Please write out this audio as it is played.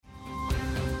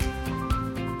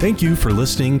Thank you for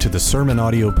listening to the Sermon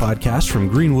Audio Podcast from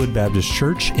Greenwood Baptist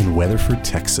Church in Weatherford,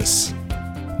 Texas.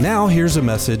 Now here's a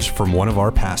message from one of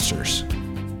our pastors.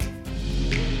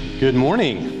 Good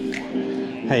morning.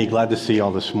 Hey, glad to see you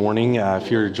all this morning. If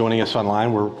you're joining us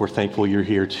online, we're thankful you're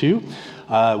here too.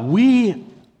 We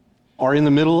are in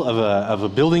the middle of a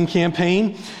building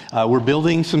campaign. We're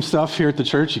building some stuff here at the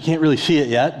church. You can't really see it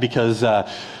yet because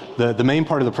the main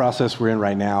part of the process we're in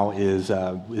right now is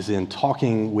in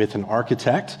talking with an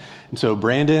architect. And so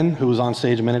Brandon, who was on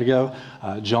stage a minute ago,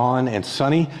 John and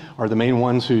Sonny are the main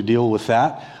ones who deal with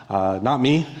that. Not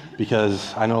me,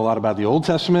 because I know a lot about the Old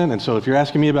Testament. And so if you're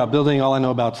asking me about building, all I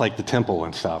know about is like the temple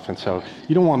and stuff. And so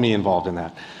you don't want me involved in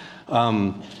that.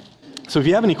 So if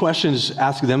you have any questions,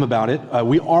 ask them about it.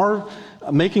 We are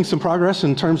making some progress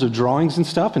in terms of drawings and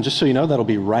stuff. And just so you know, that'll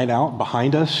be right out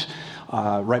behind us.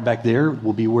 Right back there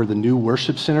will be where the new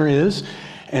worship center is.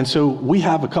 And so we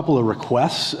have a couple of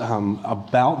requests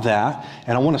about that.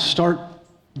 And I want to start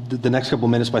the next couple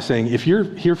of minutes by saying, if you're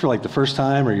here for like the first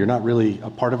time or you're not really a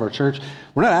part of our church,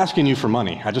 we're not asking you for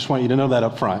money. I just want you to know that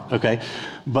up front, okay?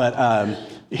 But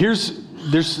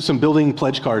there's some building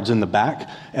pledge cards in the back.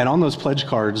 And on those pledge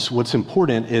cards, what's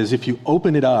important is if you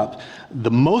open it up,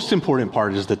 the most important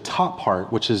part is the top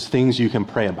part, which is things you can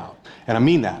pray about. And I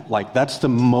mean that, like that's the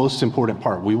most important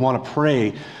part. We want to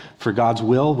pray for God's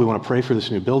will. We want to pray for this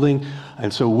new building.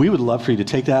 And so we would love for you to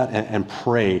take that and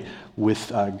pray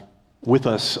with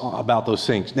us about those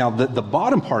things. Now, the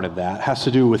bottom part of that has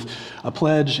to do with a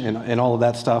pledge and all of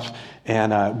that stuff.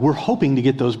 And we're hoping to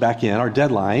get those back in. Our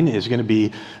deadline is going to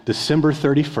be December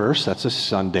 31st. That's a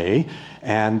Sunday.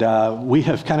 And we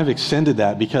have kind of extended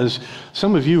that because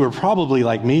some of you are probably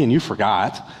like me and you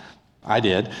forgot. I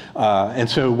did. And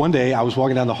so one day I was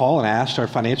walking down the hall and I asked our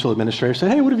financial administrator, I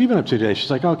said, hey, what have you been up to today? She's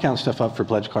like, oh, count stuff up for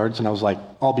pledge cards. And I was like,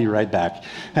 I'll be right back.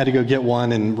 Had to go get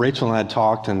one, and Rachel and I had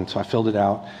talked, and so I filled it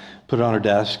out, put it on her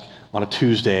desk on a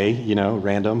Tuesday,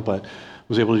 random, but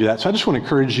was able to do that. So I just want to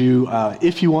encourage you,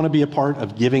 if you want to be a part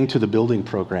of giving to the building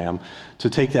program,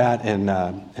 to take that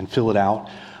and fill it out.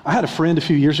 I had a friend a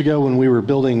few years ago when we were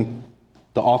building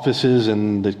the offices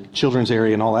and the children's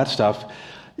area and all that stuff.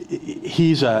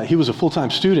 He was a full-time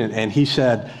student, and he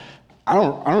said, I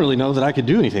don't really know that I could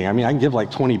do anything. I mean, I can give like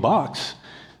 $20.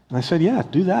 And I said, yeah,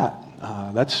 do that.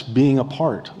 That's being a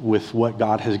part with what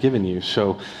God has given you.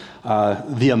 So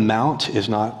the amount is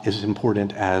not as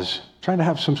important as trying to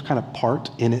have some kind of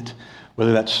part in it,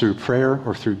 whether that's through prayer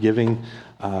or through giving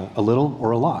a little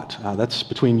or a lot. That's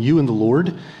between you and the Lord.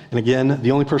 And again, the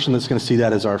only person that's going to see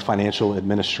that is our financial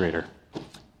administrator.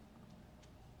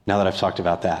 Now that I've talked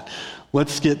about that,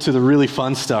 let's get to the really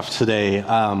fun stuff today.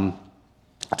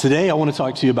 Today, I want to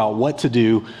talk to you about what to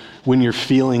do when you're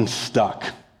feeling stuck.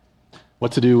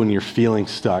 What to do when you're feeling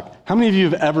stuck. How many of you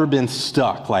have ever been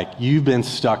stuck? Like you've been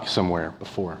stuck somewhere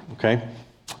before, okay?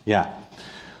 Yeah.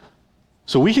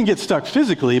 So we can get stuck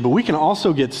physically, but we can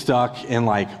also get stuck in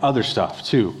like other stuff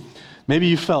too. Maybe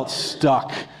you felt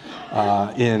stuck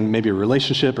in maybe a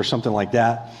relationship or something like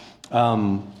that.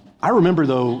 I remember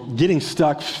though getting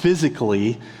stuck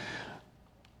physically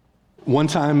one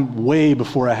time way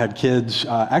before I had kids.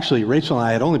 Actually, Rachel and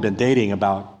I had only been dating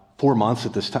about 4 months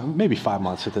at this time, maybe 5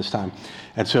 months at this time.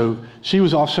 And so she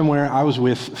was off somewhere. I was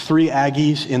with 3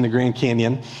 Aggies in the Grand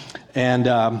Canyon. And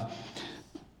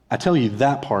I tell you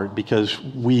that part because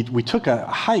we took a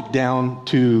hike down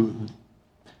to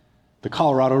the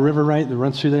Colorado River, right, that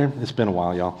runs through there? It's been a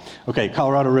while, y'all. Okay,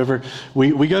 Colorado River.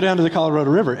 We go down to the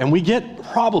Colorado River, and we get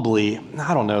probably,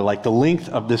 I don't know, like the length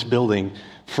of this building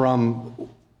from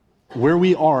where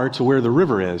we are to where the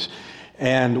river is.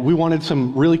 And we wanted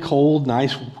some really cold,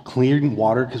 nice, clean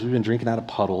water because we've been drinking out of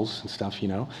puddles and stuff,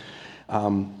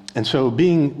 And so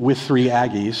being with 3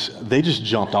 Aggies, they just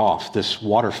jumped off this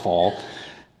waterfall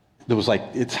that was like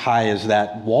it's high as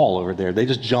that wall over there. They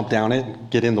just jump down it,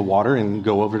 get in the water, and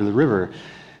go over to the river.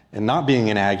 And not being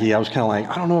an Aggie, I was kind of like,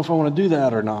 I don't know if I want to do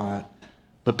that or not.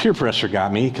 But peer pressure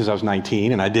got me because I was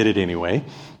 19, and I did it anyway.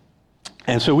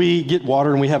 And so we get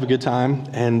water, and we have a good time.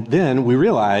 And then we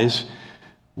realize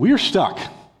we are stuck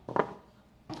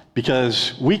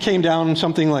because we came down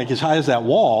something like as high as that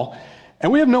wall,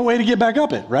 and we have no way to get back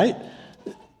up it, right?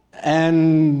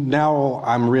 And now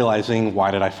I'm realizing,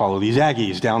 why did I follow these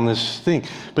Aggies down this thing?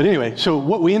 But anyway, so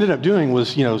what we ended up doing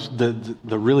was, the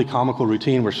really comical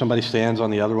routine where somebody stands on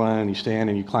the other one and you stand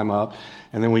and you climb up,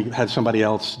 and then we had somebody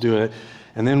else do it.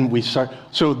 And then we start,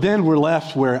 so then we're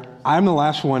left where I'm the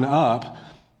last one up,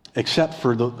 except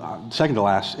for the second to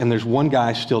last, and there's one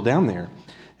guy still down there.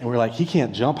 And we're like, he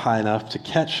can't jump high enough to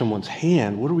catch someone's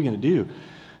hand. What are we going to do?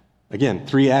 Again,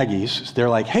 3 Aggies, they're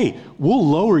like, hey, we'll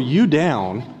lower you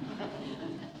down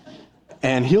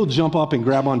and he'll jump up and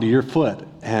grab onto your foot.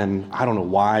 And I don't know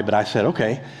why, but I said,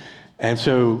 okay. And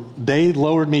so they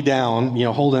lowered me down,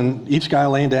 holding, each guy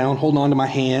laying down, holding onto my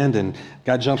hand, and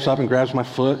guy jumps up and grabs my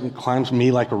foot and climbs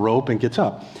me like a rope and gets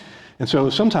up. And so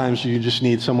sometimes you just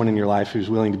need someone in your life who's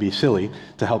willing to be silly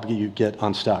to help you get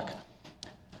unstuck.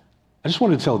 I just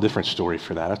wanted to tell a different story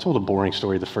for that. I told a boring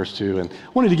story the first two, and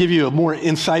wanted to give you a more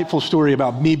insightful story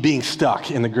about me being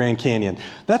stuck in the Grand Canyon.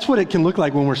 That's what it can look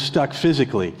like when we're stuck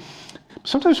physically.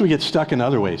 Sometimes we get stuck in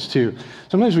other ways too.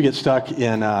 Sometimes we get stuck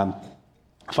in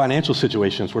financial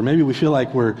situations where maybe we feel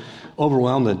like we're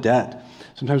overwhelmed in debt.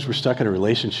 Sometimes we're stuck in a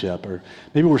relationship, or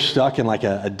maybe we're stuck in like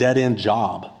a dead-end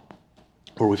job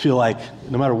where we feel like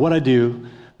no matter what I do,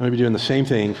 I'm going to be doing the same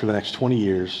thing for the next 20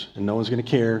 years, and no one's going to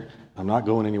care. I'm not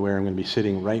going anywhere. I'm going to be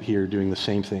sitting right here doing the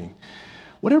same thing.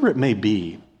 Whatever it may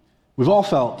be, we've all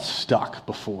felt stuck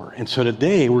before. And so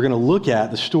today we're going to look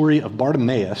at the story of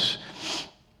Bartimaeus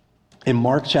in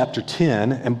Mark chapter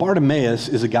 10, and Bartimaeus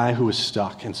is a guy who is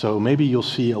stuck, and so maybe you'll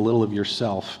see a little of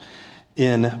yourself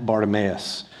in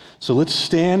Bartimaeus. So let's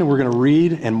stand, and we're going to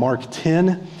read in Mark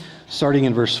 10, starting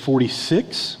in verse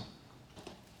 46.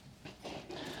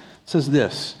 It says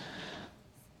this,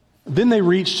 "Then they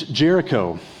reached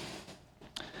Jericho,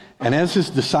 and as his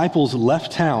disciples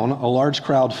left town, a large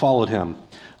crowd followed him.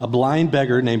 A blind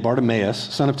beggar named Bartimaeus,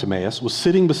 son of Timaeus, was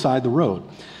sitting beside the road.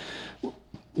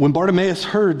 When Bartimaeus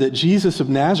heard that Jesus of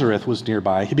Nazareth was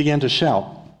nearby, he began to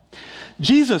shout,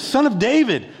 'Jesus, son of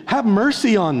David, have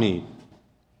mercy on me.'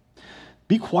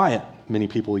 'Be quiet,' many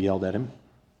people yelled at him.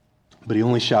 But he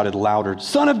only shouted louder,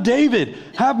 'Son of David,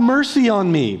 have mercy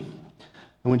on me.'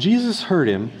 And when Jesus heard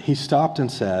him, he stopped and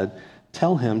said,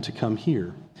 'Tell him to come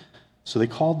here.' So they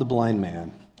called the blind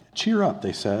man. 'Cheer up,'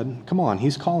 they said. 'Come on,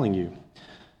 he's calling you.'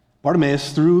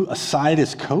 Bartimaeus threw aside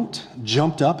his coat,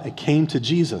 jumped up, and came to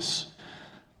Jesus.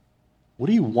 'What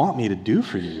do you want me to do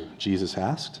for you?' Jesus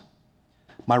asked.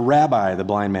 'My rabbi,' the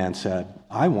blind man said,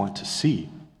 'I want to see.'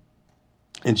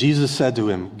 And Jesus said to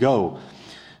him, 'Go,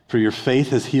 for your faith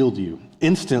has healed you.'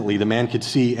 Instantly the man could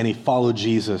see, and he followed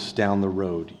Jesus down the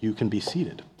road. You can be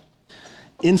seated.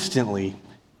 Instantly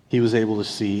he was able to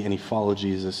see, and he followed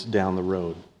Jesus down the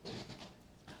road.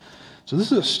 So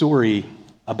this is a story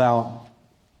about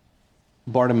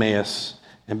Bartimaeus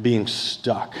and being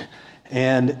stuck.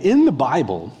 And in the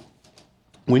Bible,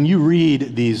 when you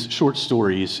read these short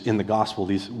stories in the gospel,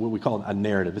 these what we call a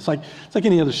narrative, it's like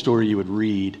any other story you would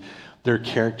read. There are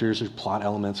characters, there's plot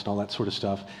elements, and all that sort of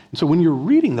stuff. And so when you're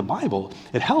reading the Bible,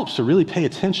 it helps to really pay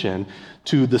attention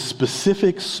to the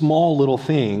specific small little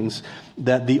things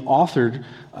that the author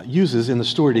uses in the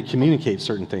story to communicate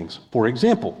certain things. For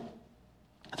example,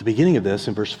 at the beginning of this,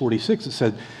 in verse 46, it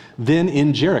said, "Then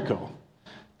in Jericho."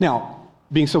 Now,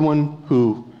 being someone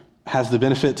who has the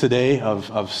benefit today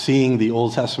of seeing the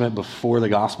Old Testament before the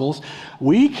Gospels,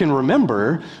 we can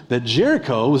remember that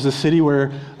Jericho was the city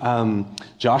where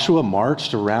Joshua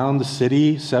marched around the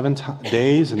city 7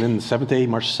 days, and then the seventh day he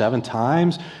marched 7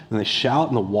 times, and they shout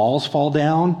and the walls fall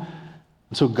down.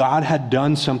 And so God had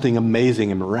done something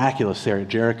amazing and miraculous there at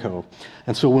Jericho.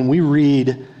 And so when we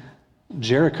read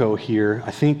Jericho here,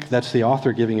 I think that's the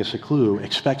author giving us a clue.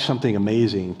 Expect something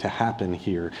amazing to happen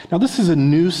here. Now, this is a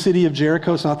new city of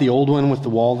Jericho. It's not the old one with the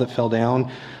wall that fell down.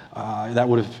 That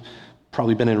would have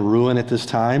probably been in ruin at this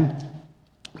time.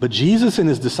 But Jesus and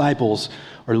his disciples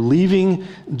are leaving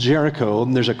Jericho,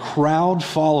 and there's a crowd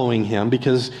following him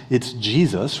because it's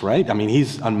Jesus, right? I mean,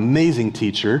 he's an amazing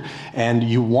teacher, and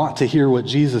you want to hear what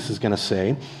Jesus is going to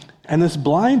say. And this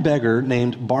blind beggar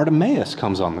named Bartimaeus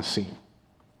comes on the scene.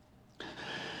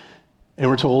 And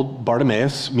we're told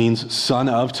Bartimaeus means son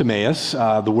of Timaeus.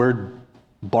 The word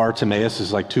Bartimaeus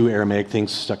is like 2 Aramaic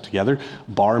things stuck together.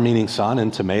 Bar meaning son,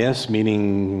 and Timaeus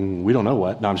meaning we don't know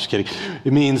what. No, I'm just kidding.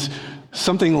 It means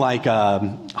something like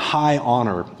high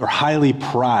honor or highly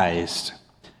prized.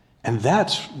 And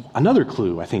that's another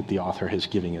clue I think the author is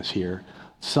giving us here.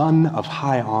 Son of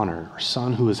high honor, or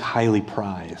son who is highly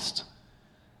prized.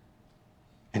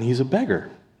 And he's a beggar.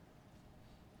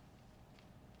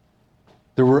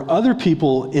 There were other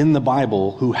people in the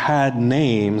Bible who had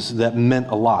names that meant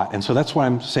a lot. And so that's why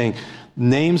I'm saying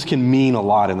names can mean a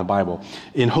lot in the Bible.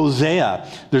 In Hosea,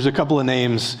 there's a couple of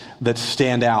names that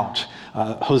stand out.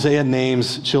 Hosea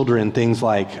names children things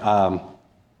like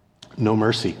No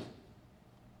Mercy.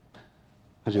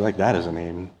 How'd you like that as a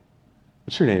name?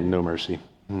 What's your name, No Mercy?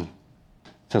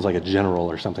 Sounds like a general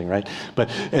or something, right?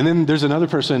 And then there's another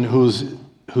person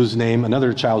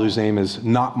another child whose name is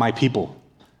Not My People.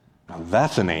 Now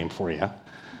that's a name for you.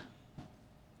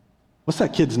 What's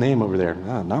that kid's name over there?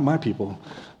 Not my people.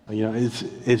 You know,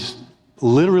 it's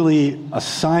literally a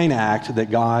sign act that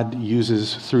God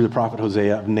uses through the prophet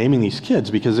Hosea of naming these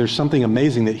kids, because there's something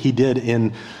amazing that he did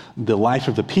in the life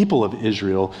of the people of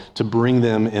Israel to bring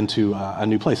them into a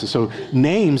new place. And so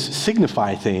names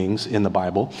signify things in the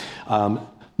Bible.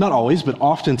 Not always, but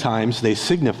oftentimes they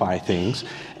signify things,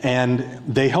 and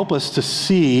they help us to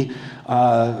see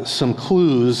some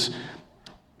clues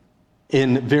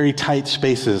in very tight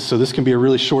spaces. So this can be a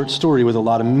really short story with a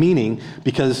lot of meaning,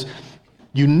 because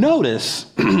you notice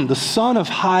the son of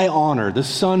high honor, the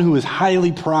son who is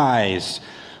highly prized,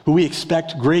 who we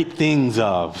expect great things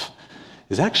of,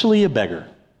 is actually a beggar.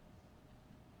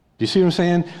 Do you see what I'm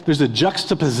saying? There's a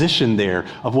juxtaposition there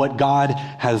of what God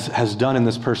has done in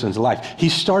this person's life. He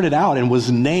started out and was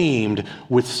named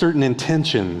with certain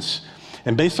intentions.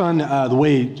 And based on the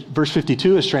way verse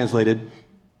 52 is translated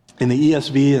in the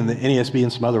ESV and the NASB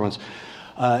and some other ones,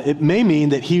 it may mean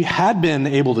that he had been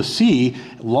able to see,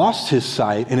 lost his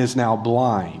sight, and is now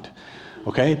blind.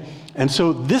 Okay? And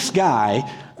so this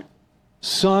guy,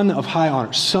 son of high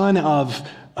honor, son of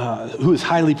who is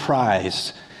highly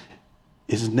prized,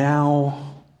 is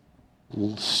now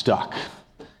stuck.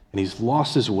 And he's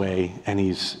lost his way, and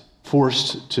he's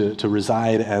forced to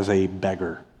reside as a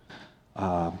beggar.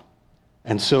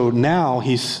 And so now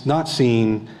he's not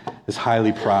seen as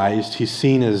highly prized. He's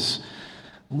seen as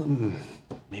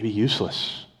maybe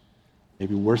useless,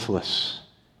 maybe worthless.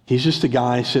 He's just a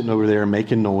guy sitting over there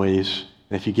making noise,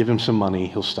 and if you give him some money,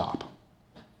 he'll stop.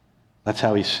 That's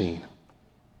how he's seen.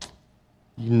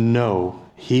 You know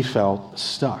he felt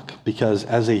stuck, because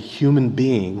as a human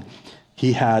being,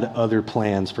 he had other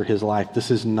plans for his life. This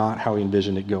is not how he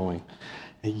envisioned it going.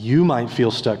 And you might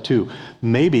feel stuck too.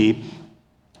 Maybe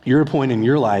you're at a point in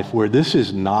your life where this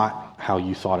is not how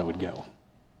you thought it would go.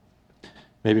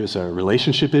 Maybe it was a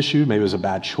relationship issue. Maybe it was a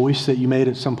bad choice that you made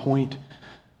at some point.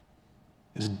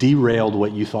 It's derailed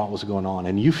what you thought was going on,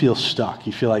 and you feel stuck.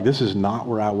 You feel like this is not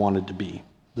where I wanted to be.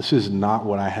 This is not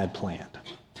what I had planned.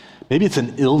 Maybe it's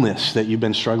an illness that you've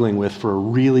been struggling with for a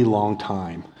really long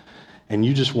time, and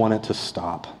you just want it to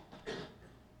stop.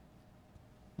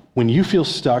 When you feel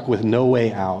stuck with no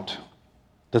way out,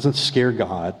 doesn't scare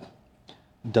God,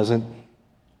 doesn't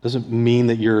mean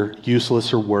that you're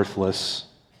useless or worthless.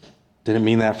 Didn't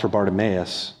mean that for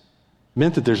Bartimaeus. It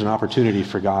meant that there's an opportunity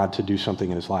for God to do something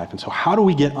in his life. And so how do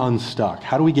we get unstuck?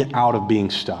 How do we get out of being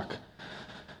stuck?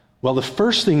 Well, the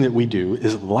first thing that we do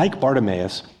is, like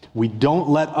Bartimaeus, we don't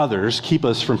let others keep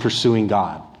us from pursuing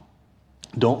God.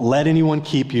 Don't let anyone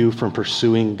keep you from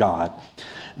pursuing God.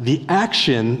 The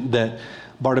action that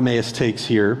Bartimaeus takes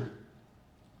here,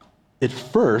 it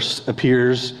first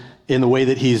appears in the way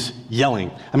that he's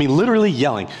yelling. I mean, literally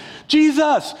yelling.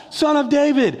 Jesus, son of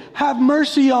David, have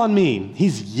mercy on me.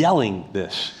 He's yelling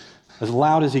this as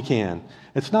loud as he can.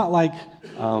 It's not like,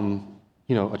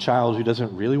 a child who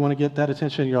doesn't really want to get that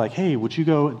attention. You're like, hey, would you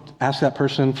go ask that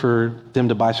person for them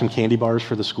to buy some candy bars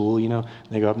for the school, And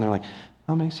they go up and they're like,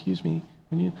 excuse me.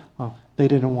 They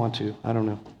didn't want to. I don't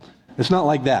know. It's not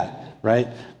like that, right?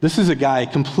 This is a guy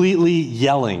completely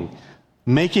yelling,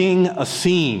 making a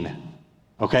scene.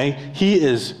 Okay? He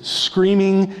is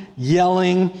screaming,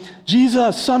 yelling,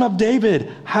 Jesus, son of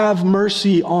David, have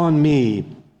mercy on me.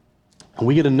 And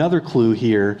we get another clue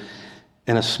here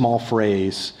in a small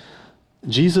phrase,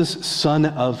 Jesus, son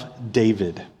of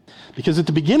David. Because at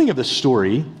the beginning of the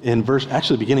story,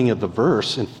 beginning of the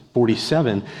verse in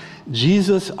 47,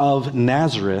 Jesus of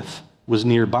Nazareth was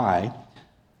nearby.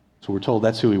 So we're told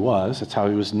that's who he was. That's how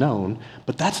he was known.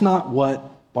 But that's not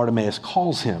what Bartimaeus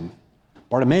calls him.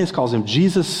 Bartimaeus calls him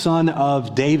Jesus, son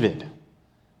of David.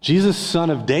 Jesus,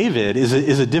 son of David is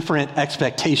a different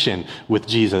expectation with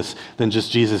Jesus than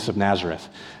just Jesus of Nazareth.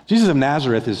 Jesus of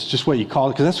Nazareth is just what you call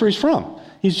it because that's where he's from.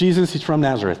 He's Jesus, he's from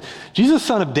Nazareth. Jesus,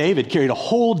 son of David carried a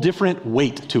whole different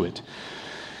weight to it.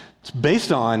 It's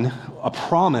based on a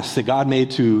promise that God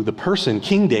made to the person,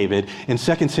 King David, in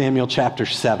 2 Samuel chapter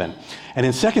 7. And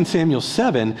in 2 Samuel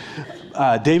 7,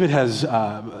 David has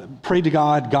prayed to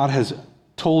God. God has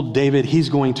told David he's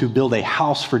going to build a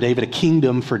house for David, a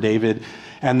kingdom for David,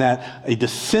 and that a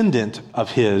descendant of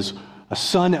his, a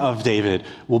son of David,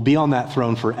 will be on that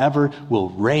throne forever, will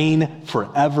reign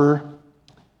forever,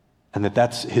 and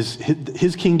that's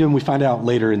his kingdom, we find out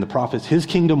later in the prophets, his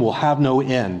kingdom will have no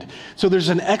end. So there's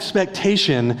an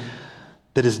expectation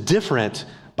that is different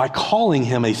by calling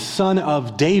him a son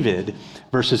of David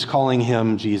versus calling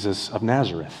him Jesus of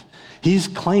Nazareth. He's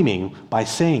claiming by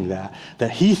saying that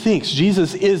he thinks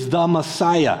Jesus is the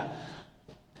Messiah.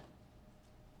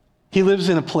 He lives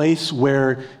in a place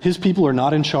where his people are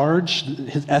not in charge.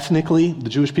 Ethnically, the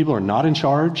Jewish people are not in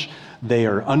charge. They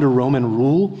are under Roman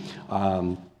rule.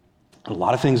 A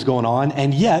lot of things going on,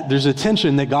 and yet there's a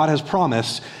tension that God has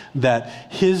promised that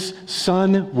his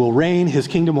son will reign, his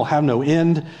kingdom will have no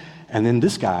end. And then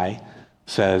this guy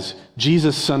says,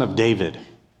 Jesus, son of David.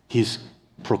 He's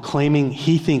proclaiming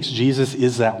he thinks Jesus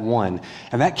is that one.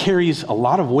 And that carries a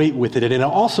lot of weight with it. And it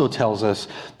also tells us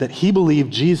that he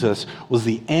believed Jesus was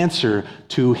the answer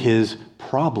to his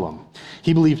problem.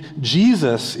 He believed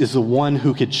Jesus is the one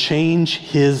who could change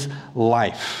his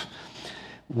life.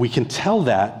 We can tell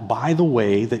that by the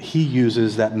way that he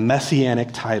uses that messianic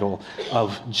title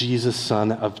of Jesus,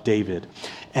 son of David.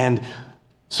 And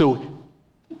so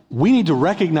we need to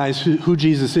recognize who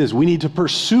Jesus is. We need to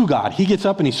pursue God. He gets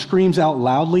up and he screams out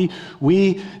loudly.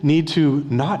 We need to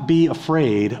not be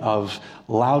afraid of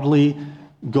loudly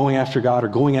going after God or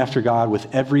going after God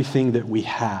with everything that we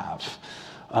have.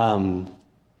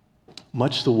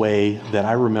 Much the way that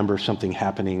I remember something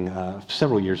happening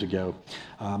several years ago.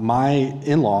 My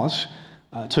in-laws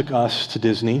took us to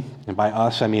Disney, and by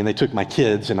us, I mean they took my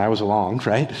kids, and I was along,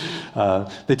 right?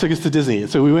 They took us to Disney.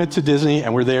 So we went to Disney,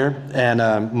 and we're there,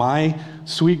 and my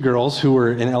sweet girls, who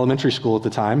were in elementary school at the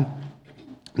time,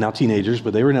 now teenagers,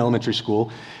 but they were in elementary school,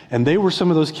 and they were some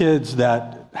of those kids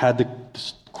that had the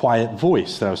quiet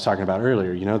voice that I was talking about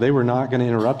earlier. You know, they were not going to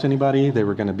interrupt anybody. They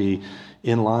were going to be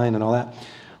in line and all that.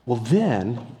 Well,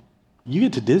 then you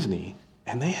get to Disney,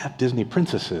 and they have Disney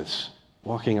princesses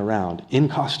walking around in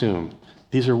costume.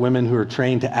 These are women who are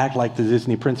trained to act like the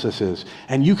Disney princesses,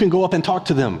 and you can go up and talk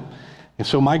to them. And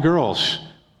so my girls,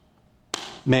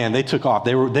 man, they took off.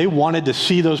 They wanted to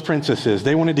see those princesses.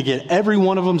 They wanted to get every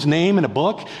one of them's name in a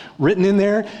book written in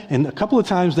there, and a couple of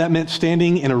times that meant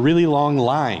standing in a really long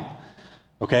line,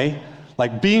 okay?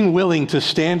 Like being willing to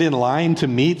stand in line to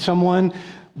meet someone.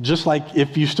 Just like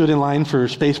if you stood in line for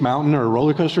Space Mountain or a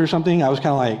roller coaster or something, I was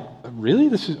kind of like, really?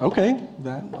 This is, okay,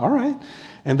 all right.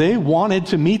 And they wanted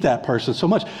to meet that person so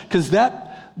much. Because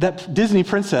that Disney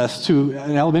princess to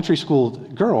an elementary school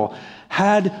girl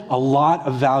had a lot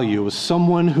of value. It was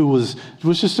someone who was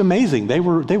just amazing. They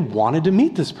wanted to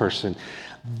meet this person.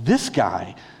 This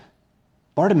guy,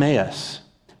 Bartimaeus,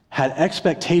 had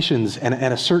expectations and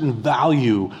a certain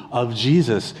value of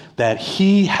Jesus that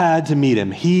he had to meet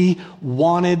him. He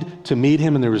wanted to meet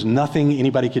him, and there was nothing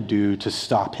anybody could do to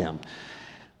stop him.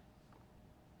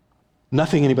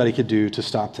 Nothing anybody could do to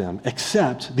stop them,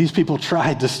 except these people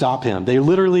tried to stop him. They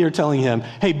literally are telling him,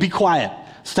 hey, be quiet.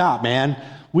 Stop, man.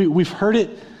 We've heard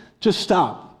it. Just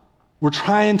stop. We're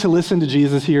trying to listen to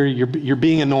Jesus here. You're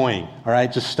being annoying, all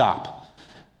right? Just stop.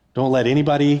 Don't let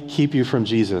anybody keep you from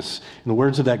Jesus. In the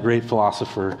words of that great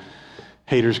philosopher,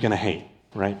 haters gonna hate,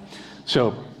 right?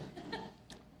 So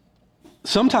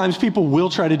sometimes people will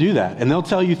try to do that, and they'll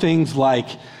tell you things like,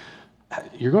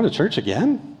 you're going to church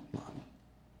again?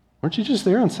 Weren't you just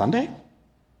there on Sunday?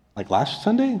 Like last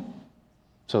Sunday?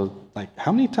 So like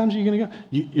how many times are you gonna go?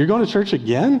 You're going to church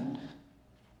again?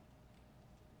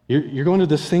 You're going to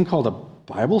this thing called a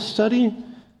Bible study?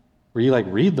 Where you like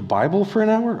read the Bible for an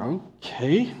hour?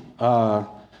 Okay. Or,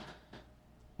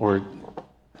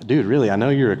 dude, really, I know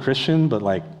you're a Christian, but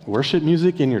like worship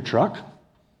music in your truck?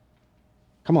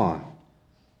 Come on.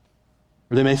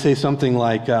 Or they may say something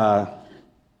like,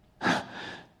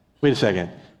 wait a second,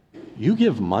 you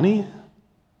give money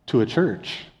to a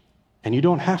church and you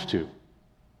don't have to.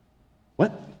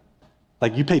 What?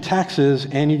 Like you pay taxes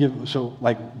and you give, so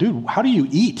like, dude, how do you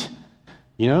eat?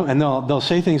 You know, and they'll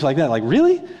say things like that, like,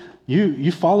 really?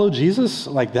 You follow Jesus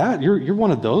like that? You're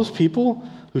one of those people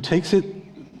who takes it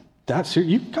that serious?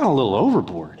 You've gone a little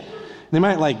overboard. They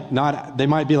might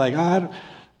be like, I'm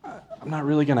not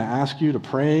really going to ask you to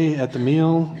pray at the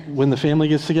meal when the family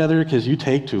gets together because you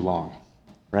take too long,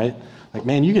 right? Like,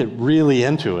 man, you get really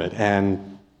into it,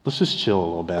 and let's just chill a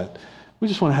little bit. We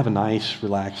just want to have a nice,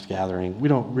 relaxed gathering. We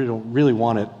don't really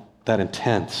want it that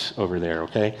intense over there,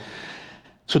 okay?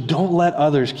 So don't let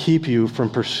others keep you from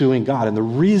pursuing God. And the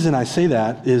reason I say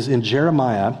that is in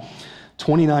Jeremiah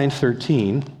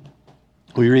 29:13,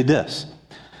 we read this.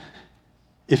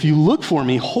 If you look for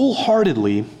me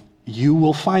wholeheartedly, you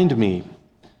will find me.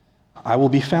 I will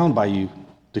be found by you,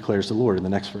 declares the Lord in the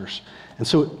next verse. And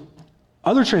so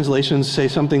other translations say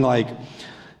something like,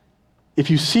 if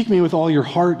you seek me with all your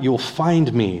heart, you'll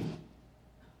find me.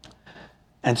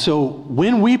 And so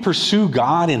when we pursue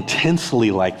God intensely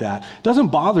like that, it doesn't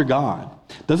bother God.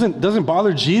 Doesn't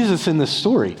bother Jesus in this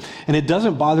story. And it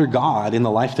doesn't bother God in the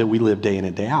life that we live day in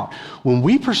and day out. When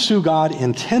we pursue God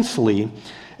intensely,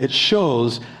 it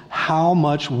shows how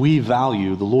much we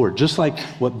value the Lord. Just like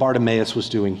what Bartimaeus was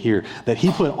doing here, that he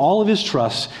put all of his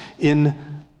trust in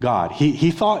God.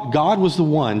 He thought God was the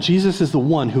one, Jesus is the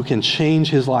one who can change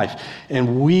his life.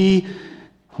 And we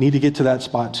need to get to that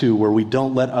spot too, where we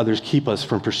don't let others keep us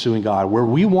from pursuing God, where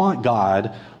we want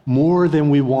God more than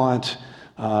we want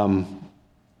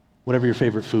whatever your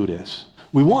favorite food is.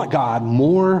 We want God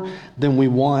more than we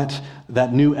want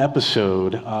that new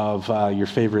episode of your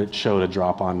favorite show to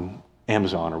drop on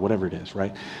Amazon or whatever it is,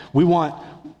 right? We want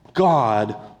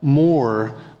God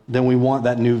more than we want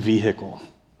that new vehicle.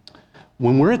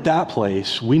 When we're at that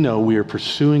place, we know we are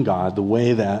pursuing God the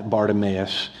way that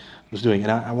Bartimaeus was doing.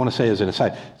 And I want to say as an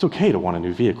aside, it's okay to want a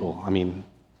new vehicle. I mean,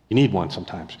 you need one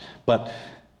sometimes, but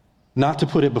not to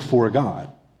put it before God.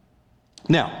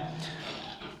 Now,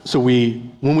 so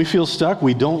when we feel stuck,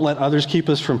 we don't let others keep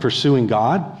us from pursuing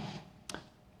God,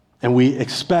 and we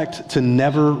expect to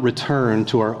never return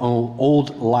to our own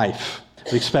old life.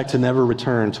 We expect to never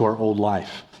return to our old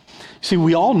life. See,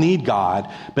 we all need God,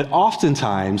 but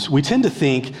oftentimes we tend to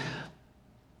think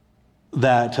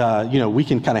that, we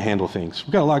can kind of handle things.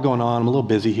 We've got a lot going on. I'm a little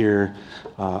busy here.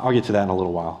 I'll get to that in a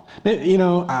little while.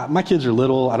 My kids are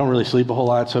little. I don't really sleep a whole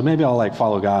lot, so maybe I'll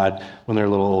follow God when they're a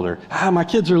little older. My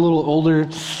kids are a little older.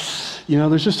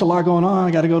 There's just a lot going on.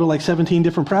 I got to go to 17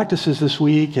 different practices this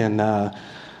week, and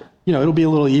it'll be a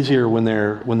little easier when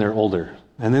they're older.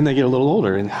 And then they get a little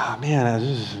older, and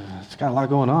it's got a lot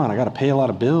going on. I got to pay a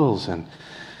lot of bills, and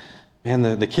man,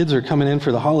 the kids are coming in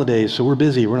for the holidays, so we're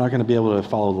busy. We're not going to be able to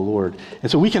follow the Lord.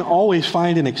 And so we can always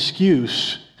find an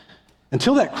excuse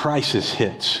until that crisis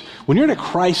hits. When you're in a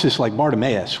crisis like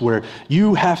Bartimaeus, where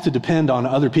you have to depend on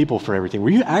other people for everything,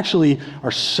 where you actually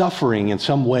are suffering in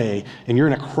some way, and you're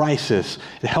in a crisis,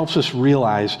 it helps us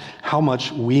realize how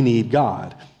much we need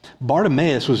God.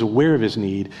 Bartimaeus was aware of his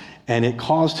need, and it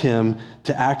caused him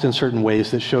to act in certain ways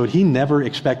that showed he never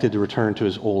expected to return to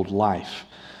his old life.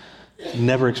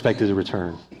 Never expected to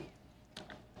return.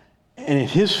 And in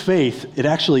his faith, it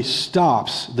actually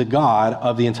stops the God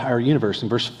of the entire universe. In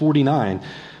verse 49,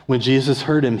 when Jesus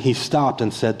heard him, he stopped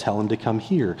and said, "Tell him to come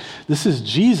here." This is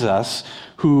Jesus,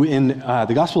 who in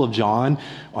the Gospel of John,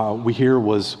 we hear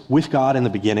was with God in the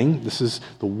beginning. This is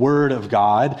the Word of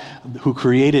God who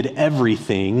created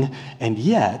everything, and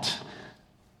yet,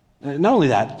 not only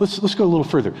that, let's go a little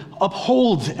further,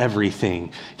 upholds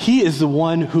everything. He is the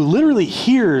one who literally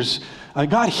hears,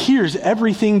 God hears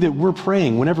everything that we're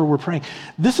praying whenever we're praying.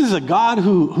 This is a God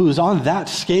who is on that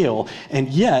scale, and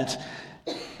yet,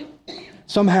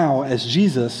 somehow, as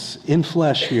Jesus in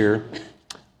flesh here,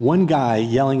 one guy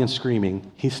yelling and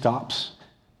screaming, he stops,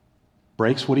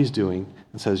 breaks what he's doing,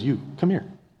 and says, "You, come here."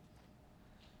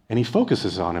 And he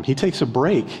focuses on him. He takes a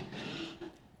break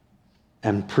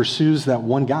and pursues that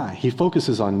one guy. He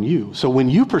focuses on you. So when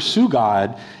you pursue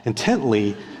God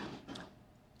intently,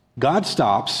 God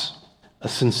stops. A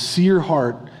sincere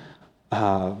heart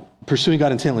pursuing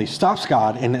God intently stops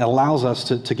God and allows us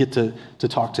to get to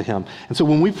talk to him. And so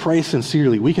when we pray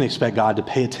sincerely, we can expect God to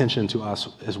pay attention to us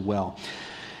as well.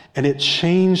 And it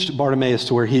changed Bartimaeus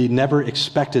to where he never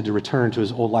expected to return to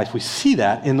his old life. We see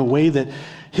that in the way that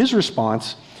his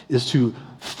response is to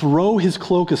throw his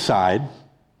cloak aside,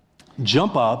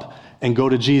 jump up, and go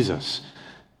to Jesus.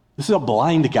 This is a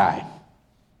blind guy.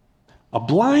 A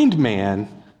blind man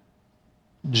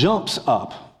jumps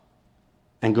up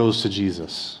and goes to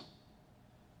Jesus.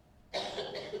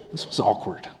 This was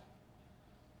awkward.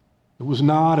 It was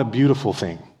not a beautiful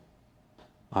thing.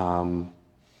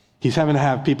 He's having to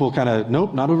have people kind of,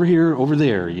 nope, not over here, over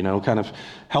there, kind of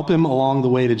help him along the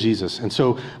way to Jesus. And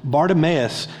so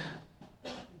Bartimaeus,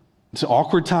 it's an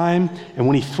awkward time, and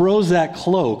when he throws that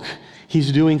cloak,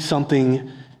 he's doing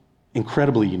something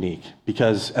incredibly unique,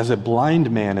 because as a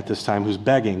blind man at this time who's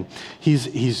begging,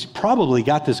 he's probably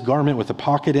got this garment with a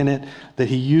pocket in it that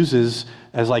he uses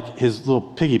as his little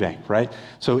piggy bank, right?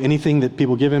 So anything that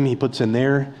people give him, he puts in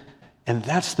there, and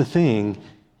that's the thing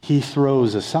he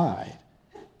throws aside.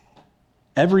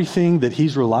 Everything that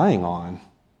he's relying on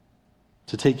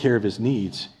to take care of his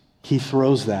needs, he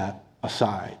throws that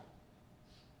aside.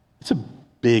 It's a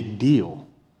big deal.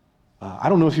 I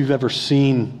don't know if you've ever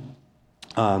seen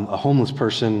a homeless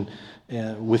person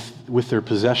with their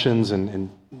possessions and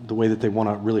the way that they want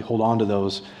to really hold on to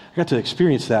those. I got to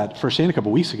experience that firsthand a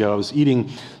couple weeks ago. I was eating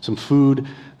some food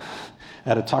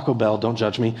at a Taco Bell. Don't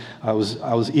judge me. I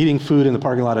was eating food in the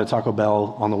parking lot at a Taco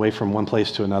Bell on the way from one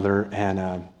place to another,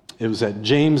 and it was at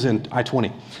James and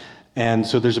I-20. And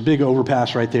so there's a big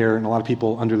overpass right there and a lot of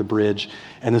people under the bridge.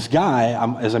 And this guy,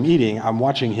 as I'm eating, I'm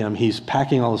watching him. He's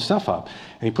packing all this stuff up.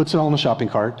 And he puts it all in the shopping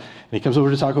cart. And he comes over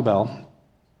to Taco Bell,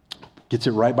 gets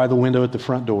it right by the window at the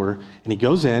front door. And he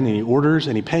goes in and he orders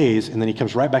and he pays. And then he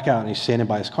comes right back out and he's standing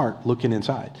by his cart looking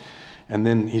inside. And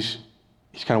then he's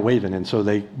he's kind of waving. And so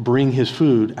they bring his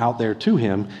food out there to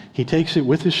him. He takes it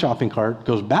with his shopping cart,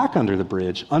 goes back under the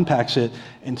bridge, unpacks it,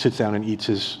 and sits down and eats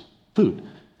his food.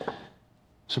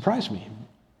 Surprised me.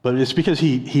 But it's because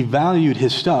he valued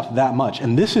his stuff that much.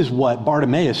 And this is what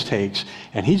Bartimaeus takes,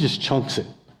 and he just chunks it,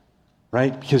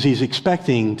 right? Because he's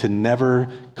expecting to never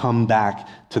come back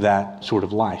to that sort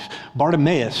of life.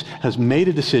 Bartimaeus has made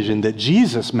a decision that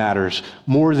Jesus matters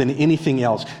more than anything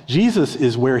else. Jesus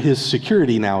is where his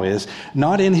security now is,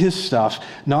 not in his stuff,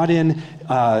 not in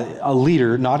a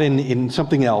leader, not in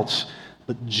something else,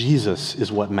 but Jesus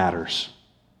is what matters.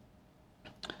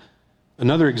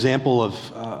 Another example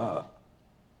of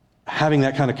having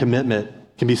that kind of commitment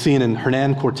can be seen in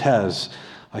Hernan Cortez.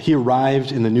 He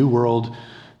arrived in the New World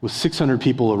with 600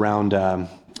 people around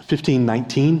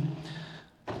 1519.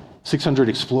 600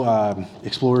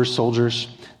 explorers, soldiers.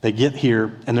 They get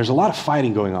here, and there's a lot of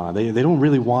fighting going on. They don't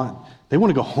really they want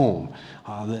to go home.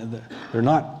 They're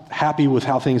not happy with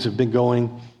how things have been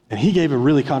going. And he gave a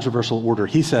really controversial order.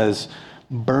 He says,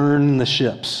 burn the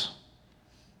ships.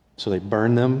 So they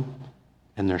burn them,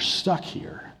 and they're stuck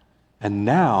here. And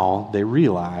now they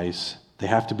realize they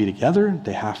have to be together,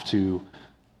 they have to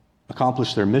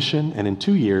accomplish their mission, and in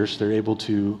 2 years, they're able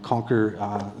to conquer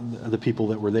the people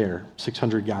that were there.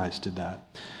 600 guys did that.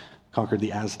 Conquered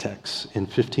the Aztecs in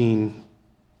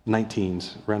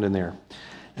 1519s, around in there.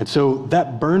 And so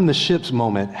that burn the ships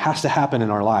moment has to happen in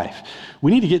our life.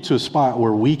 We need to get to a spot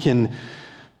where we can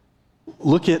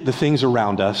look at the things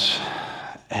around us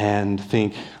and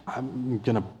think, I'm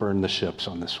going to burn the ships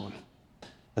on this one.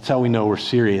 That's how we know we're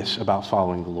serious about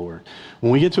following the Lord.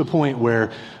 When we get to a point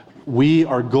where we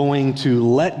are going to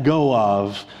let go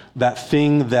of that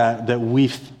thing that we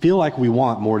feel like we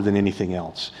want more than anything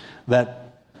else.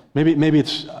 That maybe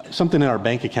it's something in our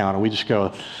bank account and we just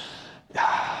go,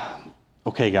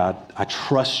 okay, God, I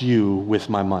trust you with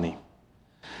my money.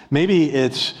 Maybe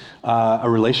it's a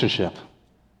relationship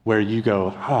where you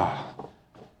go,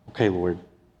 okay, Lord,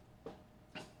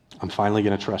 I'm finally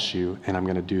going to trust you, and I'm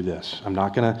going to do this. I'm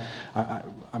not going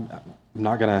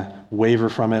to waver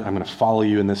from it. I'm going to follow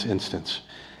you in this instance.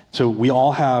 So we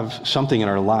all have something in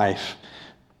our life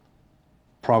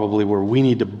probably where we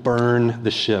need to burn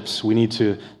the ships. We need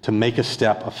to make a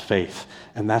step of faith.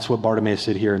 And that's what Bartimaeus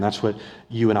did here, and that's what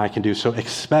you and I can do. So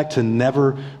expect to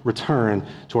never return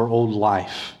to our old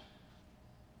life.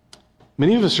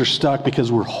 Many of us are stuck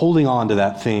because we're holding on to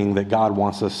that thing that God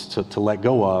wants us to let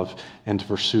go of and to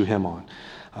pursue him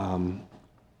on.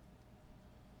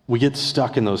 We get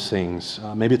stuck in those things.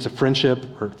 Maybe it's a friendship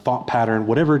or thought pattern,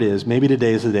 whatever it is. Maybe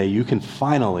today is the day you can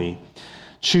finally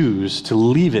choose to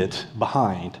leave it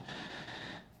behind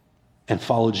and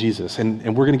follow Jesus.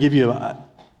 And we're going to give you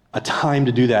a time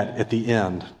to do that at the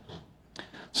end.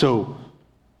 So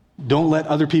don't let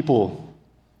other people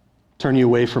turn you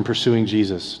away from pursuing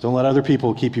Jesus. Don't let other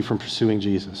people keep you from pursuing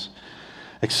Jesus.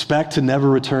 Expect to never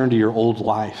return to your old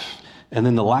life. And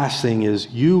then the last thing is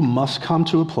you must come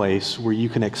to a place where you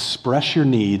can express your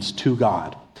needs to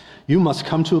God. You must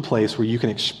come to a place where you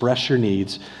can express your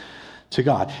needs to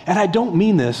God. And I don't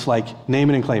mean this like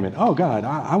name it and claim it. Oh God,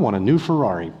 I want a new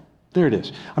Ferrari. There it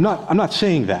is. I'm not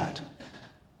saying that.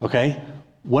 Okay?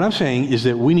 What I'm saying is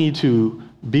that we need to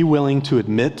be willing to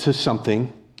admit to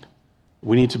something.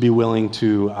 We need to be willing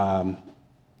to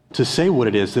say what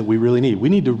it is that we really need. We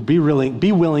need to be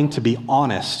willing to be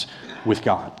honest with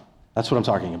God. That's what I'm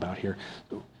talking about here.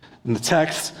 In the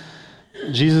text,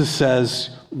 Jesus says,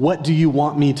 "What do you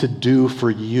want me to do for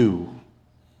you?"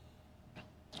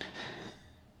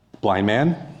 Blind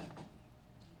man,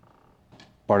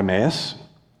 Bartimaeus,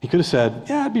 he could have said,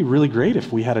 "Yeah, it'd be really great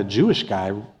if we had a Jewish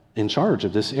guy in charge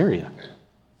of this area.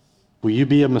 Will you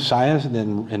be a Messiah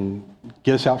and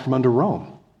get us out from under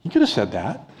Rome?" He could have said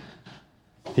that.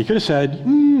 He could have said,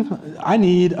 "I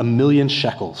need 1,000,000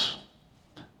 shekels."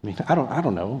 I mean, I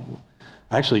don't know.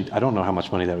 Actually, I don't know how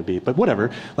much money that would be, but whatever.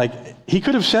 Like, he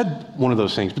could have said one of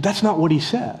those things, but that's not what he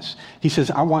says. He says,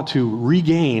 "I want to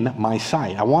regain my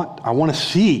sight. I want to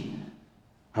see.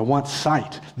 I want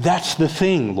sight. That's the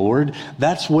thing, Lord.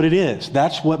 That's what it is.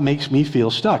 That's what makes me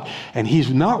feel stuck." And he's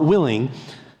not willing.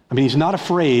 He's not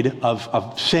afraid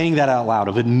of saying that out loud,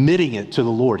 of admitting it to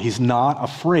the Lord. He's not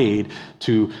afraid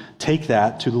to take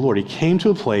that to the Lord. He came to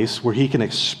a place where he can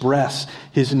express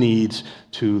his needs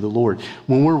to the Lord.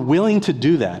 When we're willing to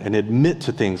do that and admit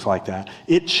to things like that,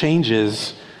 it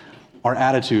changes our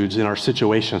attitudes in our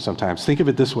situation sometimes. Think of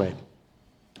it this way.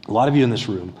 A lot of you in this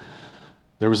room,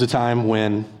 there was a time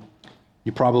when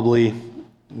you probably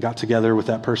got together with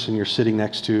that person you're sitting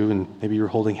next to, and maybe you were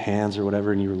holding hands or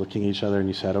whatever, and you were looking at each other, and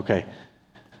you said, "Okay,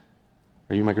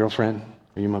 are you my girlfriend?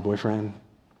 Are you my boyfriend?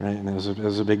 right? And it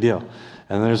was a big deal.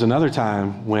 And there's another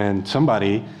time when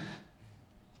somebody,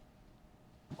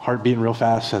 heart beating real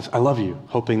fast, says, I love you,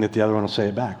 hoping that the other one will say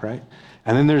it back, right?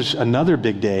 And then there's another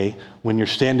big day when you're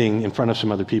standing in front of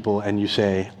some other people and you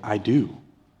say, I do.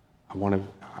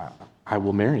 I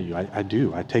will marry you. I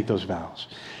do. I take those vows.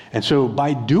 And so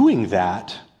by doing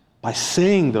that, by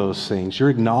saying those things,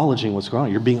 you're acknowledging what's going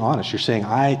on. You're being honest. You're saying,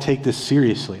 I take this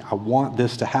seriously. I want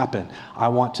this to happen. I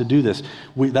want to do this.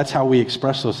 That's how we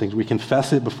express those things. We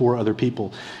confess it before other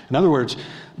people. In other words,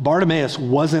 Bartimaeus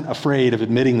wasn't afraid of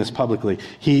admitting this publicly.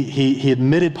 He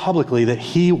admitted publicly that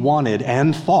he wanted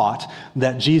and thought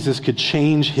that Jesus could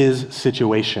change his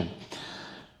situation.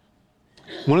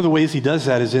 One of the ways he does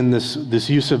that is in this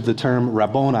use of the term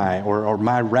Rabboni or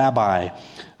my rabbi.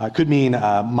 It could mean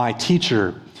my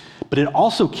teacher. But it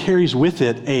also carries with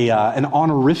it an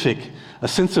honorific, a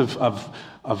sense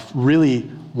of really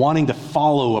wanting to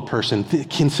follow a person,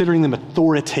 considering them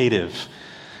authoritative.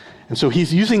 And so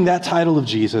he's using that title of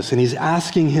Jesus, and he's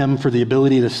asking him for the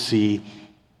ability to see.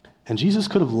 And Jesus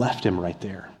could have left him right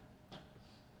there.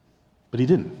 But he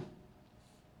didn't.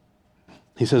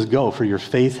 He says, go, for your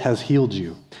faith has healed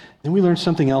you. Then we learn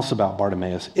something else about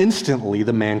Bartimaeus. Instantly,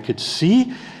 the man could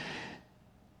see,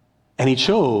 and he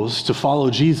chose to follow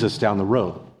Jesus down the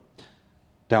road,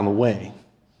 down the way.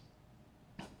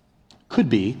 Could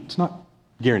be, it's not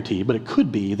guaranteed, but it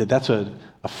could be that that's a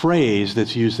phrase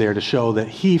that's used there to show that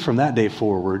he, from that day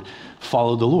forward,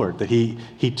 followed the Lord, that he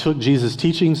took Jesus'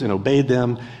 teachings and obeyed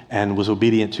them and was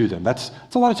obedient to them. That's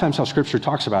a lot of times how Scripture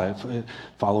talks about it,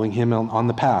 following him on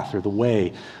the path or the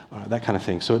way, that kind of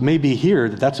thing. So it may be here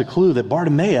that that's a clue that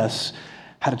Bartimaeus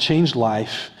had a changed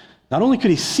life. Not only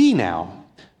could he see now,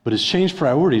 but his changed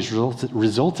priorities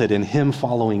resulted in him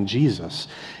following Jesus.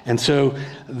 And so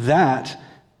that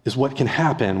is what can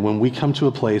happen when we come to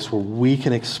a place where we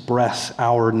can express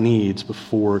our needs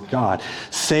before God.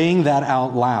 Saying that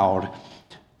out loud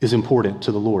is important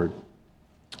to the Lord.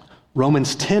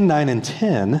 Romans 10, 9, and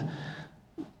 10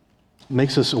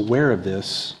 makes us aware of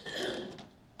this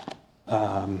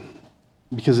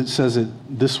because it says it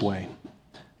this way.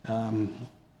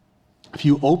 If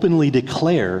you openly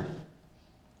declare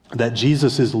that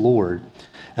Jesus is Lord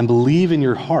and believe in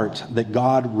your heart that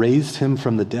God raised him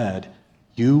from the dead,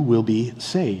 you will be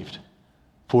saved.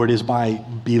 For it is by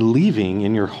believing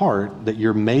in your heart that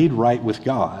you're made right with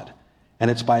God, and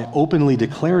it's by openly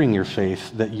declaring your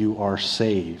faith that you are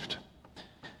saved.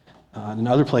 In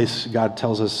another place, God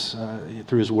tells us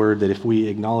through his word that if we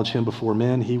acknowledge him before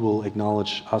men, he will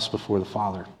acknowledge us before the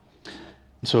Father.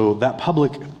 And so that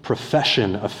public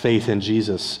profession of faith in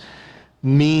Jesus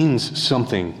means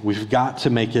something. We've got to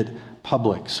make it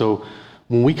public. So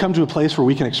when we come to a place where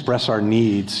we can express our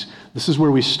needs, this is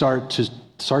where we start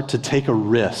to take a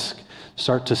risk,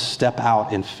 start to step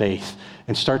out in faith,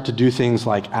 and start to do things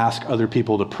like ask other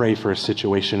people to pray for a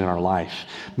situation in our life.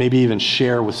 Maybe even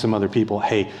share with some other people,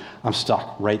 hey, I'm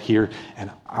stuck right here, and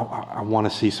I want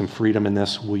to see some freedom in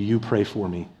this. Will you pray for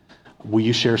me? Will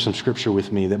you share some scripture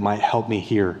with me that might help me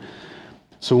here?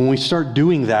 So when we start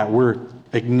doing that, we're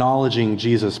acknowledging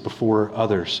Jesus before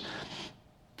others.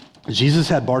 Jesus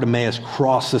had Bartimaeus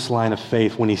cross this line of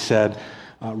faith when he said,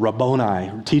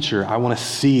 Rabboni, teacher, I want to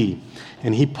see.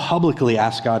 And he publicly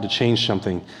asked God to change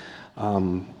something.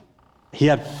 He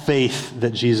had faith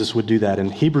that Jesus would do that.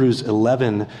 And Hebrews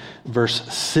 11,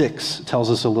 verse 6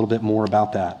 tells us a little bit more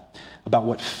about that, about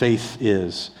what faith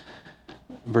is.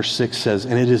 Verse 6 says,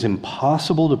 and it is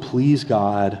impossible to please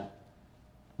God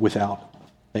without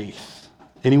faith.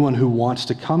 Anyone who wants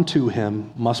to come to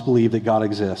him must believe that God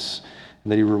exists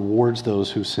and that he rewards those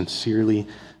who sincerely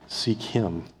seek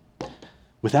him.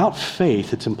 Without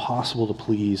faith, it's impossible to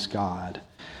please God.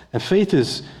 And faith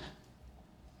is,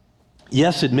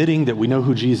 yes, admitting that we know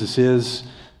who Jesus is,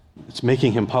 it's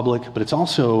making him public, but it's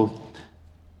also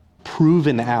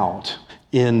proven out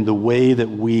in the way that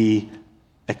we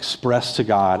express to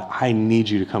God, I need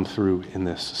you to come through in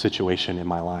this situation in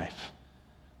my life.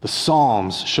 The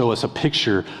Psalms show us a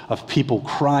picture of people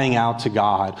crying out to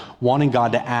God, wanting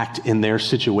God to act in their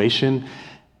situation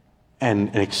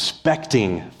and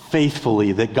expecting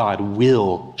faithfully that God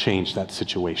will change that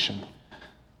situation.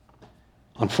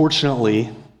 Unfortunately,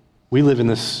 we live in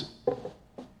this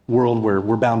world where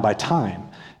we're bound by time,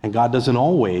 and God doesn't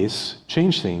always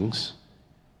change things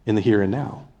in the here and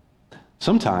now.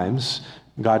 Sometimes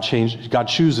God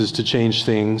chooses to change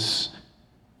things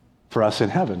for us in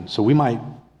heaven. So we might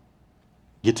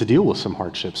get to deal with some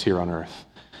hardships here on earth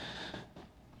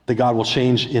that God will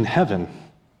change in heaven.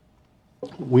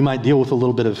 We might deal with a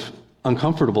little bit of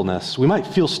uncomfortableness. We might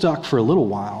feel stuck for a little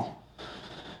while,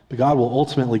 but God will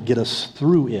ultimately get us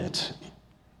through it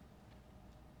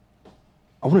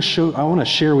I want to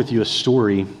share with you a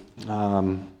story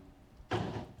from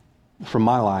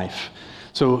my life.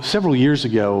 So several years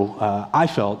ago, I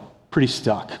felt pretty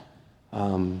stuck.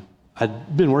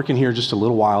 I'd been working here just a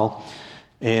little while,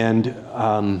 and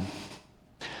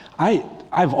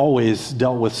I've always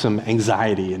dealt with some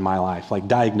anxiety in my life, like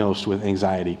diagnosed with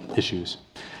anxiety issues.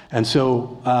 And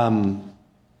so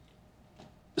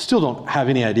still don't have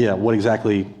any idea what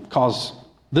exactly caused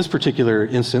this particular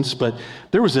instance, but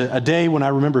there was a day when I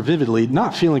remember vividly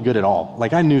not feeling good at all.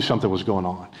 Like I knew something was going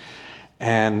on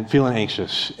and feeling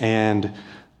anxious. And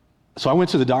so I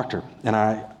went to the doctor, and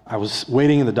I was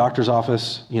waiting in the doctor's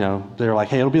office. You know, they're like,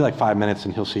 hey, it'll be like 5 minutes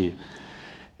and he'll see you.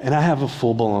 And I have a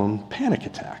full-blown panic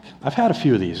attack. I've had a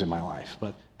few of these in my life,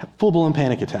 but full-blown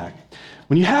panic attack.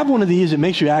 When you have one of these, it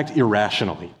makes you act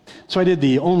irrationally. So I did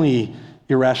the only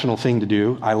irrational thing to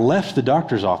do. I left the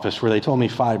doctor's office where they told me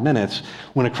 5 minutes,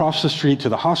 went across the street to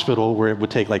the hospital where it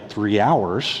would take like 3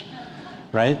 hours,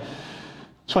 right?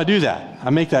 So I do that. I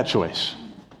make that choice.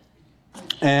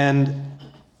 And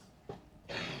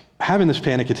having this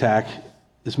panic attack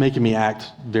is making me act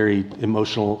very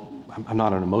emotional. I'm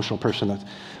not an emotional person,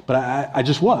 but I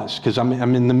just was, because I'm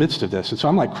in the midst of this. And so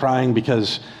I'm like crying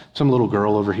because some little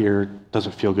girl over here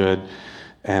doesn't feel good,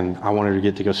 and I want her to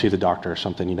get to go see the doctor or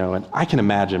something, you know. And I can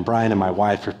imagine Brian and my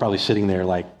wife are probably sitting there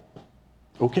like,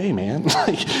 okay, man.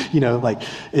 Like, you know, like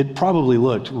it probably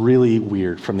looked really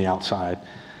weird from the outside.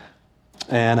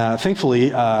 And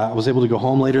thankfully, I was able to go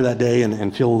home later that day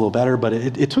and feel a little better, but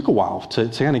it took a while to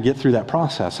kind of get through that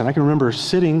process. And I can remember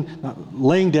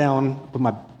laying down with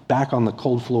my back on the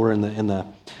cold floor in the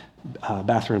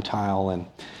bathroom tile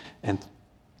and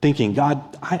thinking,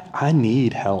 God, I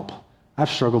need help. I've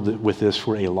struggled with this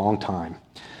for a long time,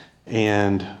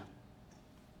 and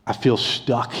I feel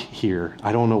stuck here.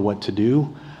 I don't know what to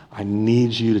do. I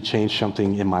need you to change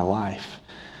something in my life.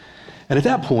 And at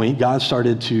that point, God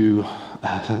started to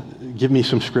give me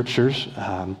some scriptures.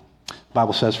 The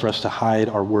Bible says for us to hide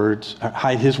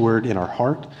His word in our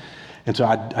heart. And so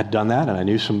I'd done that, and I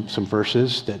knew some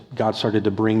verses that God started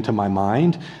to bring to my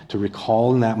mind to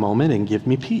recall in that moment and give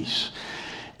me peace.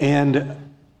 And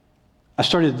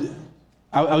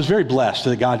I was very blessed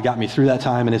that God got me through that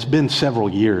time, and it's been several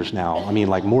years now. I mean,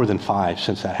 like more than 5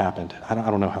 since that happened. I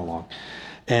don't know how long.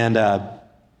 And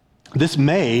this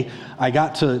May, I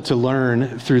got to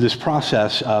learn through this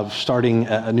process of starting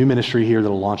a new ministry here that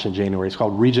will launch in January. It's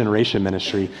called Regeneration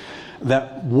Ministry.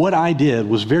 That what I did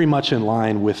was very much in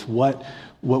line with what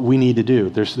we need to do.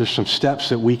 There's some steps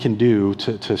that we can do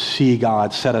to see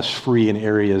God set us free in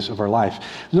areas of our life.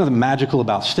 There's nothing magical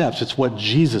about steps. It's what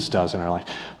Jesus does in our life.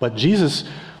 But Jesus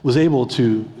was able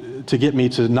to get me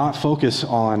to not focus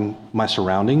on my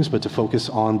surroundings, but to focus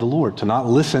on the Lord, to not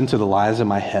listen to the lies in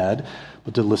my head,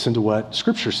 but to listen to what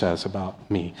Scripture says about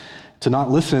me, to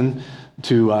not listen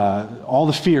to all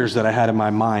the fears that I had in my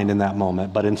mind in that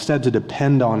moment, but instead to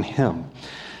depend on Him.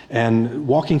 And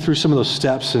walking through some of those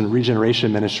steps in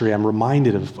regeneration ministry, I'm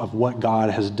reminded of what God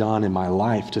has done in my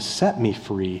life to set me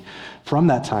free from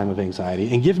that time of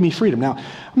anxiety and give me freedom. Now,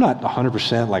 I'm not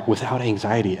 100% like without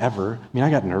anxiety ever. I mean, I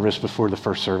got nervous before the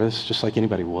first service, just like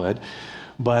anybody would.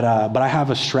 But I have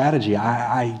a strategy.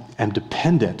 I am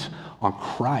dependent on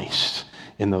Christ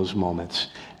in those moments.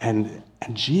 And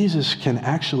Jesus can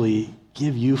actually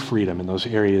give you freedom in those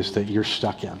areas that you're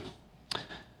stuck in.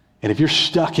 And if you're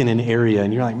stuck in an area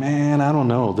and you're like, man, I don't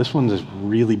know, this one is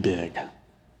really big.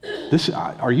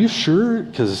 Are you sure?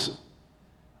 Because,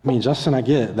 I mean, Justin, I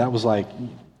get it. That was like,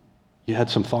 you had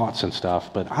some thoughts and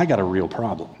stuff, but I got a real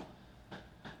problem.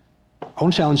 I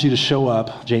want to challenge you to show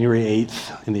up January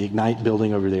 8th in the Ignite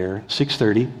building over there,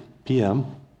 6:30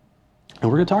 p.m., and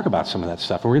we're going to talk about some of that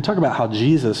stuff. And we're going to talk about how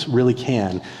Jesus really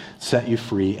can set you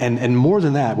free. And more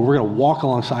than that, we're going to walk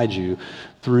alongside you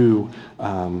through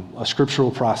a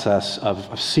scriptural process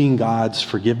of seeing God's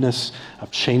forgiveness, of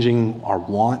changing our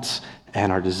wants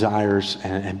and our desires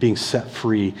and being set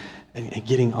free and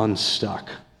getting unstuck.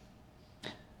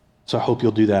 So I hope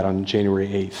you'll do that on January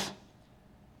 8th.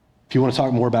 If you want to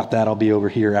talk more about that, I'll be over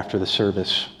here after the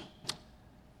service.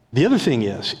 The other thing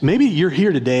is, maybe you're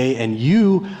here today and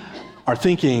you are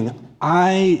thinking,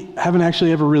 I haven't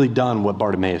actually ever really done what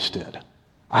Bartimaeus did.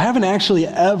 I haven't actually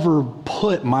ever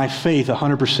put my faith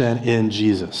 100% in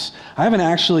Jesus. I haven't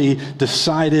actually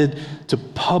decided to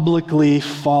publicly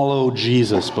follow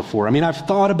Jesus before. I mean, I've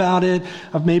thought about it.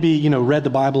 I've maybe, read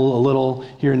the Bible a little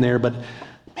here and there, but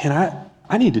man,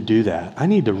 I need to do that. I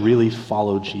need to really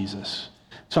follow Jesus.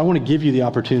 So I want to give you the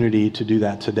opportunity to do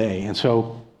that today. And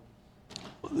so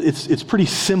it's pretty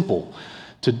simple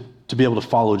to be able to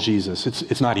follow Jesus.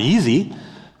 It's not easy,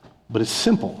 but it's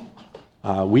simple.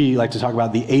 We like to talk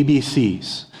about the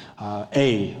ABCs.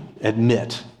 A,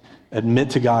 admit. Admit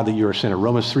to God that you're a sinner.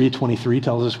 Romans 3:23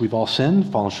 tells us we've all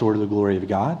sinned, fallen short of the glory of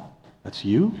God. That's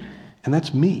you, and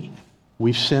that's me.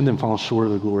 We've sinned and fallen short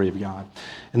of the glory of God.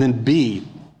 And then B,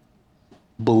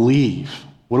 believe.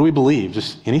 What do we believe?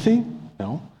 Just anything?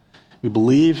 No. We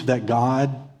believe that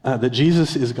that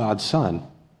Jesus is God's Son.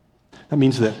 That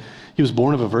means that he was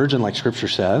born of a virgin, like Scripture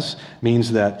says. It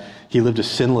means that he lived a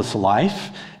sinless life,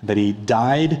 that he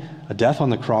died a death on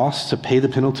the cross to pay the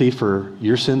penalty for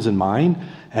your sins and mine,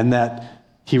 and that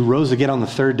he rose again on the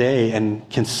third day and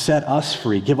can set us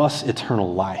free, give us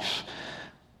eternal life.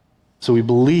 So we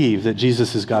believe that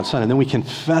Jesus is God's Son, and then we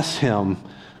confess him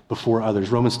before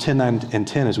others. Romans 10:9 and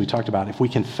 10, as we talked about, if we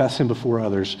confess him before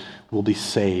others, we'll be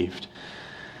saved.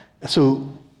 So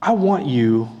I want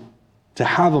you to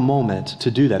have a moment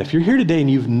to do that. If you're here today and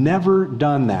you've never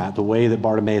done that the way that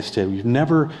Bartimaeus did, you've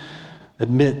never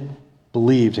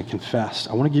believed and confessed,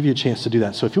 I want to give you a chance to do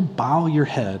that. So if you'll bow your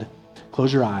head,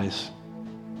 close your eyes.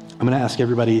 I'm going to ask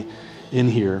everybody in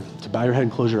here to bow your head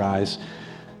and close your eyes.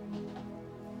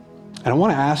 And I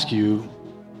want to ask you,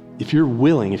 if you're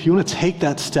willing, if you want to take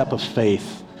that step of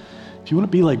faith, if you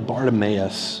want to be like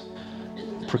Bartimaeus,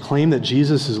 proclaim that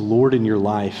Jesus is Lord in your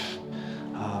life,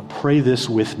 pray this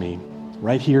with me,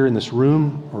 right here in this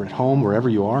room or at home, wherever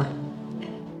you are.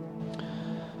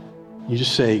 You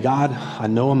just say, God, I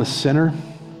know I'm a sinner.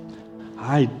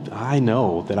 I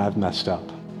know that I've messed up.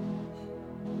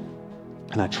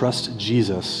 And I trust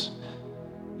Jesus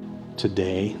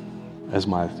today as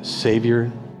my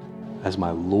Savior, as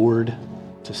my Lord,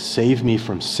 to save me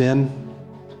from sin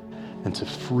and to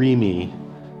free me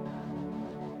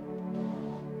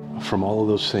from all of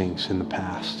those things in the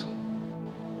past.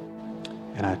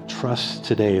 And I trust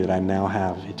today that I now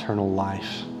have eternal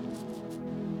life.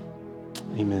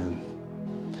 Amen.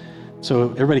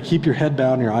 So everybody keep your head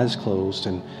bowed and your eyes closed.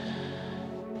 And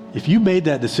if you made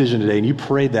that decision today and you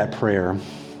prayed that prayer,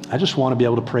 I just want to be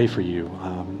able to pray for you.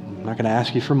 I'm not going to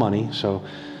ask you for money. So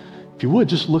if you would,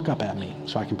 just look up at me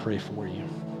so I can pray for you.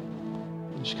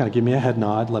 Just kind of give me a head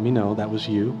nod. Let me know that was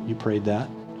you. You prayed that.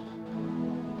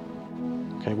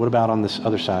 Okay, what about on this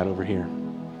other side over here?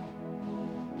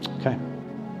 Okay.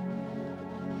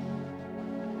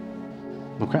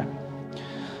 Okay.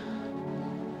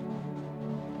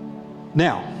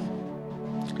 Now,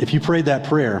 if you prayed that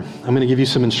prayer, I'm going to give you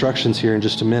some instructions here in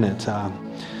just a minute.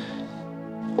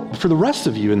 For the rest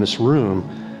of you in this room,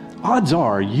 odds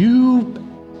are you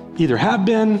either have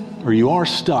been or you are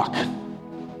stuck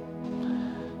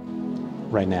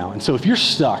right now. And so if you're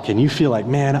stuck and you feel like,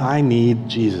 man, I need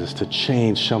Jesus to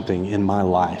change something in my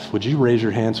life, would you raise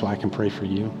your hand so I can pray for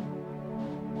you?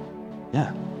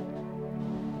 Yeah.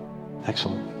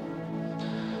 Excellent.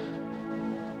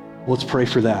 Let's pray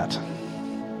for that.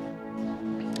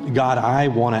 God, I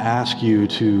want to ask you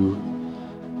to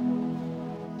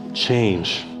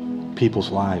change people's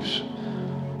lives.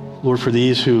 Lord, for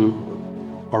these who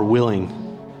are willing,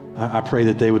 I pray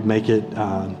that they would make it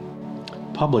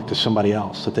public to somebody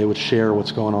else, that they would share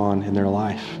what's going on in their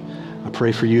life. I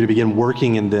pray for you to begin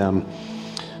working in them,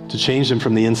 to change them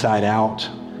from the inside out,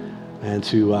 and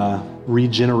to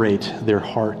regenerate their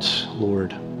hearts,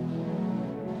 Lord.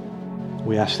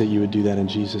 We ask that you would do that in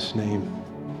Jesus' name.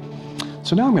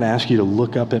 So now I'm going to ask you to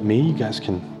look up at me. You guys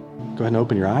can go ahead and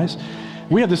open your eyes.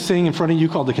 We have this thing in front of you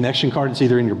called the connection card. It's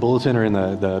either in your bulletin or in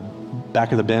the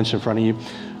back of the bench in front of you.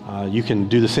 You can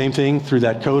do the same thing through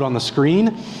that code on the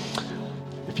screen.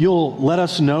 If you'll let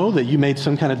us know that you made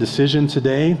some kind of decision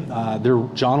today,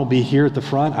 John will be here at the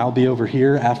front. I'll be over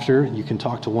here after. You can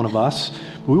talk to one of us.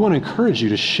 We want to encourage you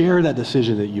to share that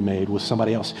decision that you made with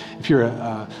somebody else. If you're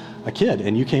a kid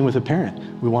and you came with a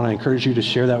parent, we want to encourage you to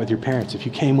share that with your parents. If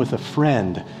you came with a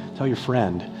friend, tell your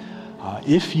friend.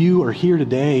 If you are here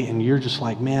today and you're just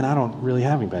like, man, I don't really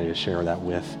have anybody to share that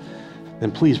with,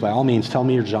 then please, by all means, tell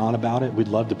me or John about it. We'd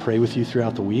love to pray with you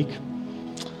throughout the week.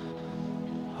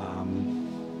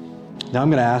 Now I'm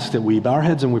going to ask that we bow our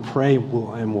heads and we pray,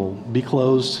 and we'll be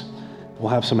closed. We'll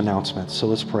have some announcements. So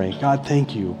let's pray. God,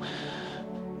 thank you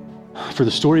for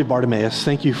the story of Bartimaeus.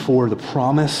 Thank you for the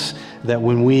promise that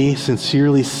when we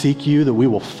sincerely seek you, that we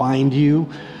will find you.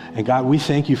 And God, we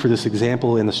thank you for this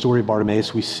example in the story of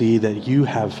Bartimaeus. We see that you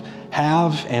have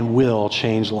and will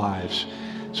change lives.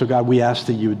 So God, we ask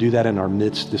that you would do that in our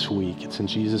midst this week. It's in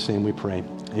Jesus' name we pray.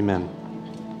 Amen.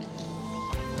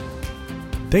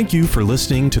 Thank you for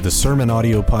listening to the Sermon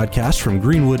Audio Podcast from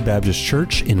Greenwood Baptist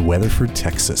Church in Weatherford,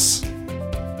 Texas.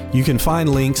 You can find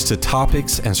links to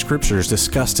topics and scriptures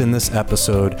discussed in this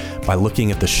episode by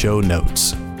looking at the show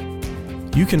notes.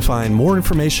 You can find more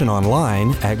information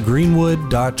online at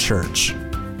greenwood.church.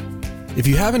 If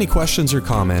you have any questions or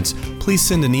comments, please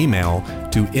send an email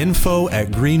to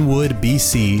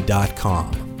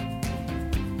info@greenwoodbc.com.